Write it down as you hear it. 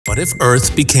What if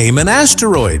Earth became an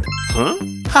asteroid? Huh?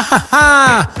 Ha ha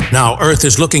ha! Now Earth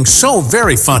is looking so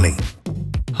very funny.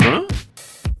 Huh?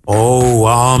 Oh,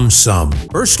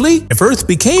 AumSum. Firstly, if Earth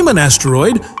became an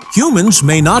asteroid, humans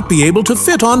may not be able to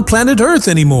fit on planet Earth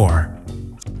anymore.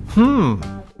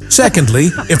 Secondly,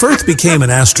 if Earth became an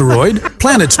asteroid,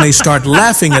 planets may start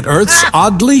laughing at Earth's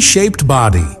oddly shaped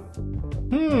body.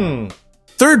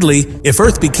 Thirdly, if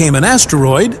Earth became an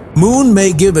asteroid, Moon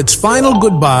may give its final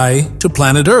goodbye to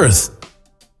planet Earth.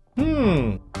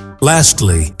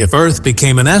 Lastly, if Earth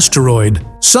became an asteroid,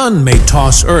 Sun may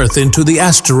toss Earth into the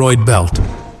Asteroid Belt.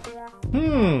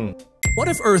 What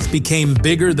if Earth became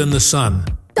bigger than the Sun?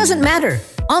 Doesn't matter.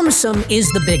 AumSum is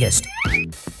the biggest.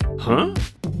 Huh?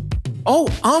 Oh,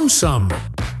 AumSum.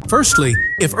 Firstly,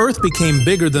 if Earth became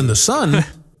bigger than the Sun,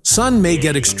 Sun may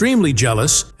get extremely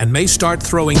jealous and may start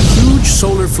throwing huge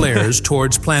solar flares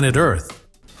towards planet Earth.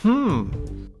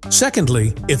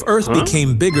 Secondly, if Earth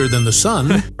became bigger than the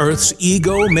Sun, Earth's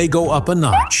ego may go up a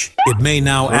notch. It may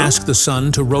now ask the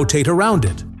Sun to rotate around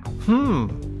it.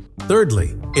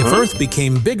 Thirdly, if Earth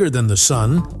became bigger than the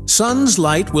Sun, Sun's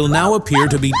light will now appear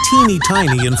to be teeny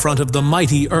tiny in front of the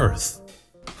mighty Earth.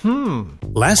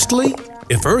 Lastly,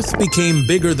 if Earth became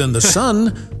bigger than the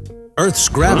Sun, Earth's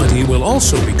gravity will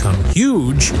also become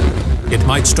huge. It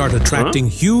might start attracting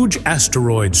huge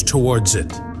asteroids towards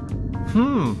it.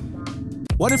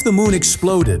 What if the Moon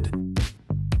exploded?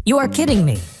 You are kidding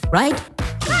me, right?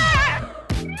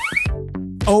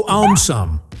 Oh,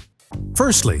 AumSum.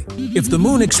 Firstly, if the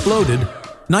Moon exploded,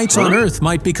 nights on Earth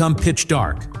might become pitch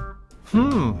dark.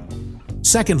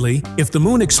 Secondly, if the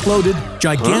Moon exploded,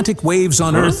 gigantic waves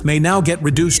on Earth may now get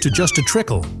reduced to just a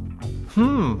trickle.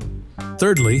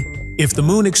 Thirdly, if the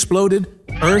Moon exploded,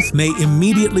 Earth may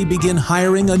immediately begin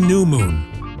hiring a new moon.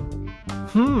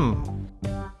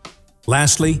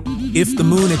 Lastly, if the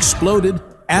Moon exploded,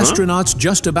 astronauts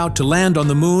just about to land on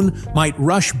the Moon might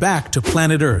rush back to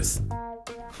planet Earth.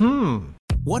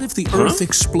 What if the Earth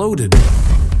exploded?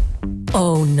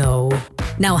 Oh no.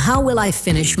 Now how will I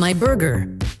finish my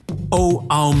burger? Oh,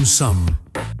 AumSum.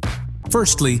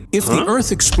 Firstly, if the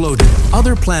Earth exploded,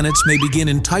 other planets may begin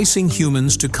enticing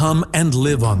humans to come and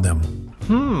live on them.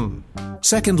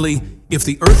 Secondly, if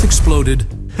the Earth exploded,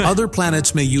 other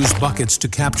planets may use buckets to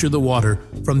capture the water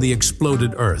from the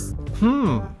exploded Earth.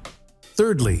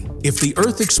 Thirdly, if the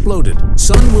Earth exploded,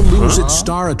 Sun will lose its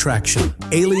star attraction.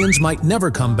 Aliens might never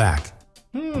come back.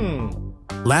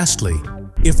 Lastly,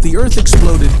 if the Earth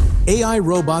exploded, AI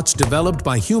robots developed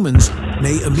by humans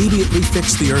may immediately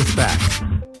fix the Earth back.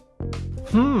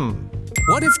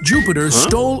 What if Jupiter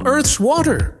stole Earth's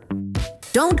water?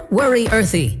 Don't worry,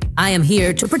 Earthy. I am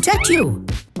here to protect you.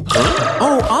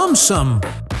 Oh, AumSum.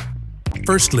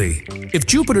 Firstly, if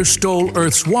Jupiter stole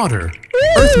Earth's water,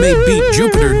 Earth may beat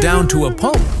Jupiter down to a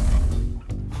pulp.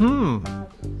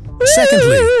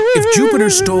 Secondly, if Jupiter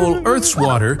stole Earth's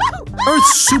water,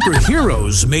 Earth's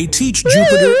superheroes may teach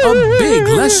Jupiter a big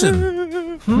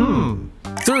lesson.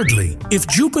 Thirdly, if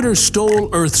Jupiter stole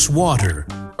Earth's water,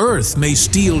 Earth may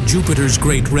steal Jupiter's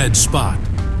great red spot.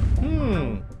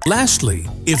 Lastly,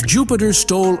 if Jupiter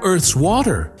stole Earth's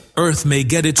water, Earth may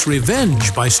get its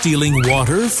revenge by stealing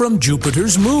water from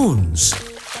Jupiter's moons.